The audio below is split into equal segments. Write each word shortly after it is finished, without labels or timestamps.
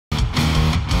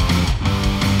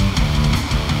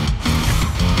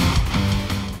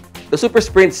The Super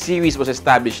Sprint series was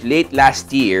established late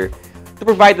last year to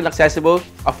provide an accessible,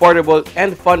 affordable,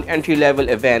 and fun entry-level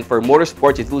event for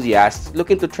motorsports enthusiasts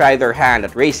looking to try their hand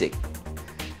at racing.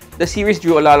 The series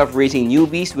drew a lot of racing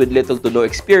newbies with little to no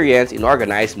experience in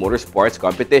organized motorsports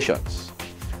competitions.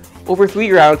 Over 3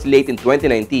 rounds late in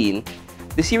 2019,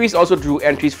 the series also drew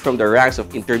entries from the ranks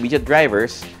of intermediate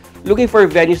drivers looking for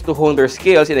venues to hone their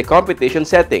skills in a competition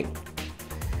setting.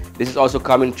 This is also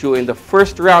coming true in the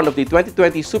first round of the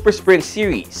 2020 Super Sprint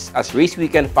Series, as Race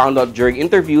Weekend found out during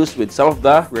interviews with some of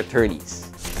the returnees.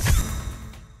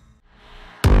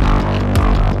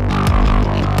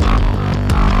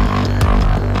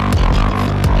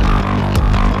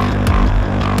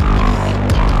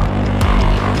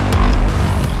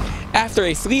 After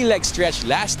a 3-leg stretch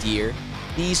last year,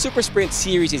 the Super Sprint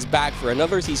Series is back for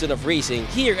another season of racing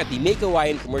here at the May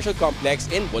Kawayan Commercial Complex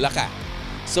in Bulacan.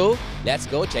 So, let's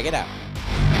go check it out.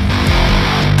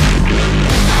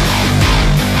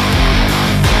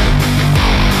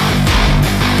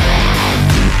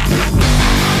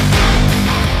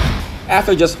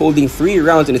 After just holding 3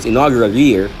 rounds in its inaugural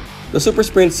year, the Super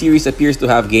Sprint Series appears to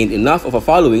have gained enough of a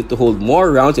following to hold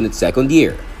more rounds in its second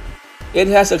year. It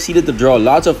has succeeded to draw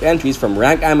lots of entries from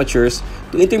rank amateurs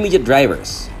to intermediate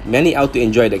drivers, many out to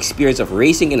enjoy the experience of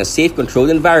racing in a safe, controlled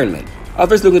environment,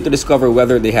 others looking to discover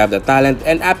whether they have the talent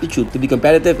and aptitude to be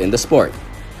competitive in the sport.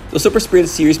 The Super Sprint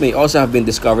Series may also have been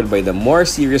discovered by the more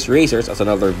serious racers as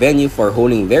another venue for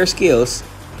honing their skills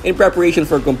in preparation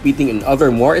for competing in other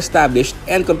more established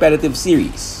and competitive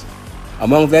series.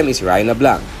 Among them is Ryan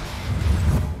LeBlanc.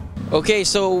 Okay,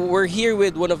 so we're here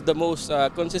with one of the most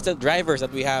consistent drivers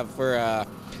that we have for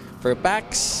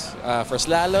PAX, for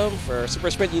slalom, for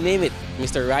Super Sprint, you name it,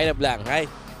 Mr. Ryan LeBlanc. Hi,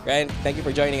 Ryan, thank you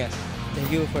for joining us. Thank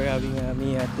you for having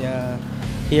me at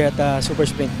here at Super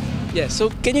Sprint. Yeah, so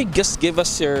can you just give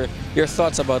us your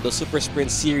thoughts about the Super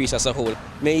Sprint series as a whole?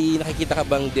 May nakikita ka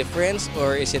bang difference,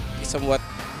 or is it somewhat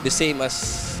the same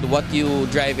as what you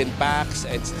drive in PAX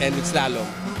and with slalom?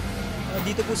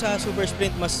 Dito po sa Super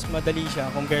Sprint, mas madali siya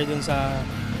compared dun sa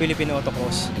Philippine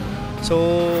Autocross. So,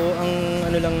 ang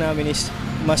ano lang namin is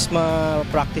mas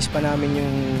ma-practice pa namin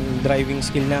yung driving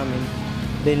skill namin.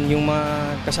 Then yung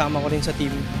mga kasama ko rin sa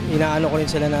team, inaano ko rin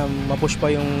sila na ma-push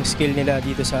pa yung skill nila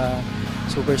dito sa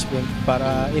Super Sprint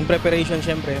para in preparation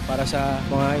syempre para sa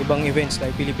mga ibang events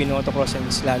like Philippine Autocross and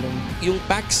Slalom. Yung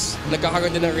PAX,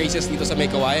 nagkakaroon din ng races dito sa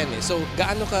May Kawayan eh. So,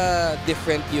 gaano ka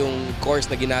different yung course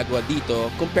na ginagawa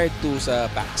dito compared to sa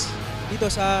PAX? Dito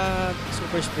sa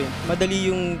Super Sprint,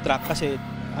 madali yung track kasi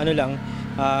ano lang,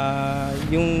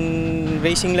 yung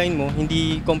racing line mo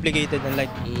hindi complicated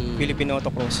unlike Philippine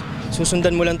Autocross.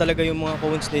 Susundan mo lang talaga yung mga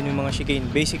cones din, yung mga chicane.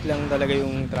 Basic lang talaga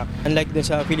yung track. Unlike din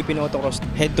sa Philippine Autocross,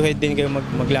 head-to-head din kayo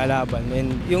maglalaban.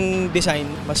 And yung design,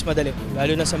 mas madali,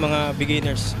 lalo na sa mga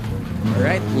beginners.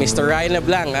 Alright, Mr. Ryan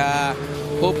LeBlanc,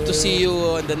 hope to see you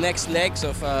on the next legs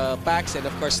of PAX and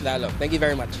of course Slalom. Thank you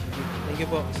very much. Thank you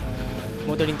po sa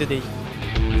Motoring Today.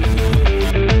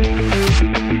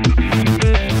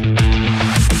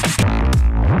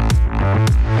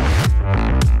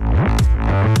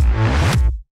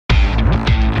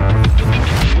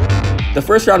 The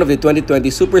first round of the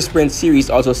 2020 Super Sprint Series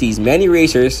also sees many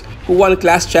racers who won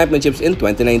class championships in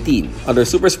 2019. Under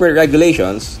Super Sprint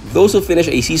regulations, those who finish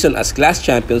a season as class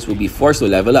champions will be forced to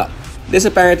level up. This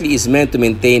apparently is meant to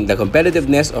maintain the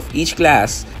competitiveness of each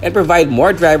class and provide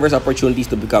more drivers opportunities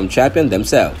to become champion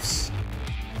themselves.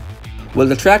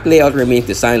 While the track layout remains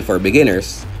designed for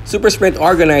beginners, Super Sprint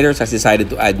organizers has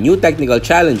decided to add new technical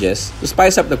challenges to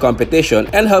spice up the competition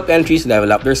and help entries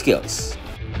level up their skills.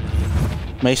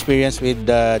 My experience with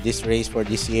this race for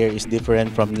this year is different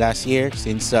from last year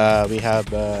since we have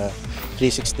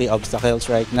 360 obstacles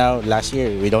right now. Last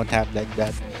year, we don't have like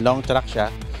that. Long track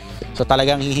siya. So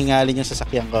talagang hihingalin yung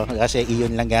sasakyan ko kasi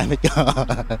iyon lang gamit ko.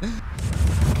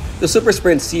 The Super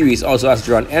Sprint Series also has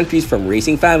drawn entries from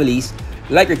racing families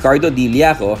like Ricardo Di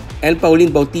Liaco and Pauline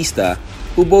Bautista,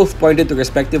 who both pointed to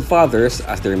respective fathers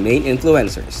as their main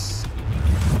influencers.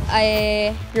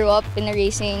 I grew up in a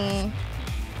racing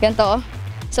ganito.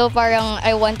 So parang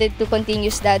I wanted to continue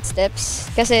dad's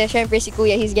steps kasi syempre si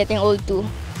Kuya, he's getting old too.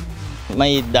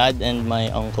 My dad and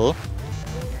my uncle,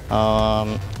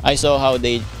 I saw how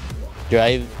they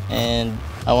drive and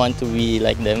I want to be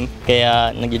like them.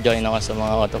 Kaya nag-join ako sa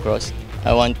mga autocross.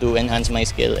 I want to enhance my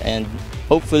skill and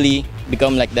hopefully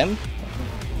become like them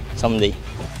someday.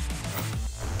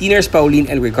 Teeners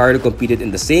Pauline and Ricardo competed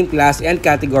in the same class and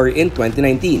category in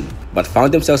 2019, but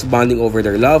found themselves bonding over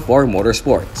their love for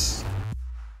motorsports.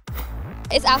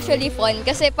 It's actually fun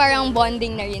kasi parang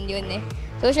bonding na rin yun eh.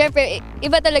 So syempre,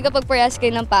 iba talaga pag parehas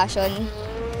kayo ng passion.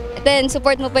 Then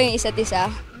support mo pa yung isa't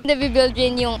isa. Nabibuild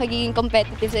rin yung pagiging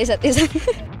competitive sa isa't isa.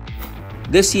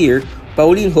 This year,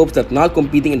 Pauline hopes that not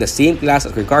competing in the same class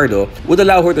as Ricardo would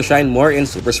allow her to shine more in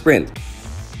Super Sprint.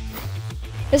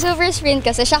 Sa Super Sprint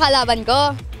kasi, siya kalaban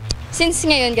ko. Since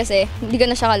ngayon kasi, hindi ko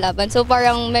na siya kalaban. So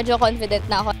parang medyo confident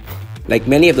na ako. Like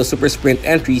many of the Super Sprint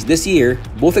entries this year,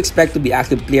 both expect to be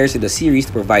active players in the series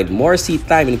to provide more seat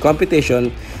time in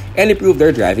competition and improve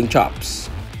their driving chops.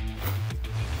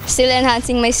 Still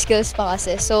enhancing my skills pa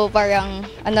kasi. So parang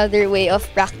another way of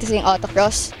practicing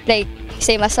autocross. Like,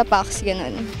 same as sa PAX,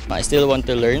 ganun. I still want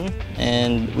to learn,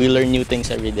 and we learn new things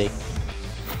every day.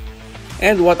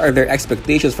 And what are their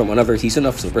expectations from another season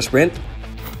of Super Sprint?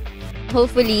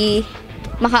 Hopefully,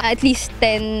 maka at least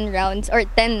 10 rounds or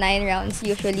 10-9 rounds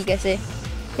usually kasi.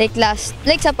 Like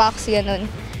sa PAX, ganun.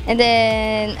 And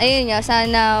then, ayun nga,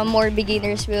 sana more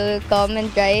beginners will come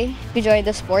and try to join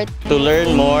the sport. To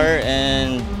learn more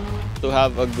and to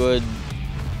have a good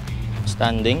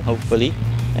standing, hopefully.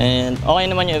 And okay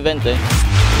naman yung event eh.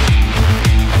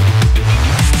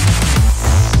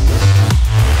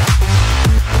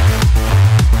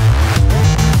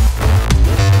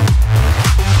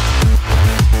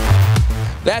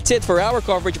 That's it for our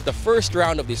coverage of the first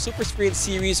round of the Super Sprint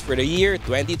Series for the year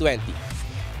 2020.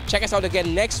 Check us out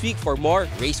again next week for more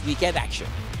race weekend action.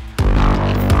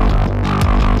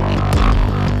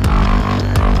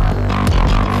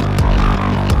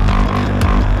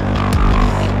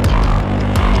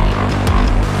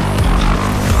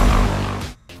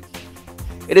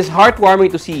 It is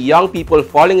heartwarming to see young people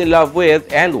falling in love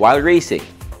with and while racing.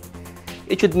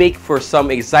 It should make for some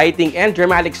exciting and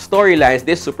dramatic storylines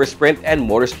this Super Sprint and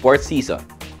Motorsport season.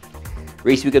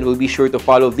 Race Weekend will be sure to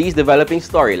follow these developing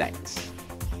storylines.